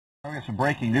We have some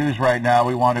breaking news right now.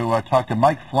 We want to talk to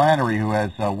Mike Flannery, who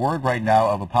has word right now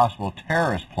of a possible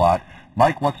terrorist plot.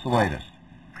 Mike, what's the latest?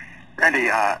 Randy,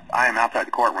 I am outside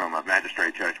the courtroom of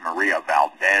Magistrate Judge Maria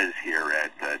Valdez here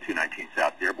at 219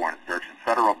 South Dearborn at the Dirksen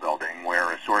Federal Building,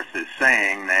 where a source is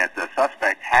saying that the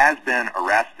suspect has been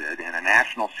arrested in a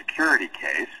national security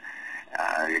case,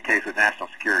 a case with national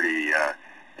security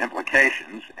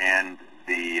implications, and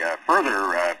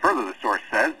further the source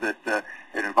says that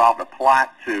it involved a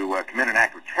plot to commit an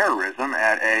act of terrorism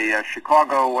at a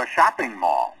Chicago shopping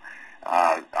mall.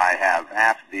 I have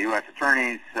asked the U.S.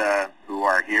 attorneys who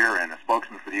are here and a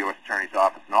spokesman for the U.S. Attorney's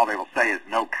Office, and all they will say is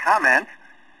no comment.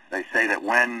 They say that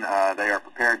when they are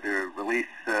prepared to release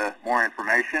more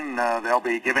information, they'll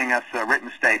be giving us a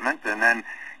written statement, and then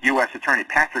U.S. Attorney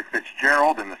Patrick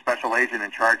Fitzgerald and the special agent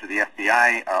in charge of the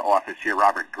FBI office here,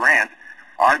 Robert Grant,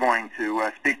 are going to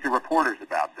speak to reporters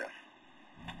about this.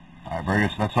 All right, very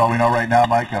good. So that's all we know right now,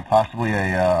 Mike. Possibly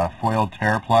a foiled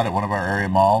terror plot at one of our area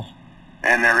malls.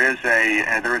 And there is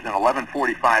an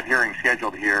 11:45 hearing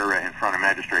scheduled here in front of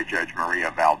Magistrate Judge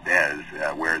Maria Valdez,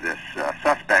 where this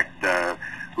suspect,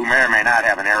 who may or may not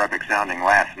have an Arabic-sounding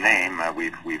last name,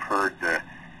 we've heard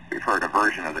a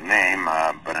version of the name,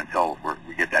 but until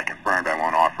we get that confirmed, I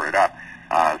won't offer it up.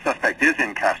 The suspect is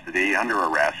in custody, under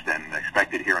arrest, and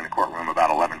expected here in the courtroom about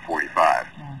 11:45.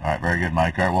 All right, very good,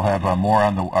 Mike. All right, we'll have more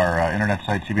on our internet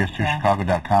site,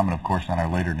 cbs2chicago.com, and of course on our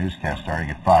later newscast starting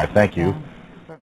at 5. Thank you.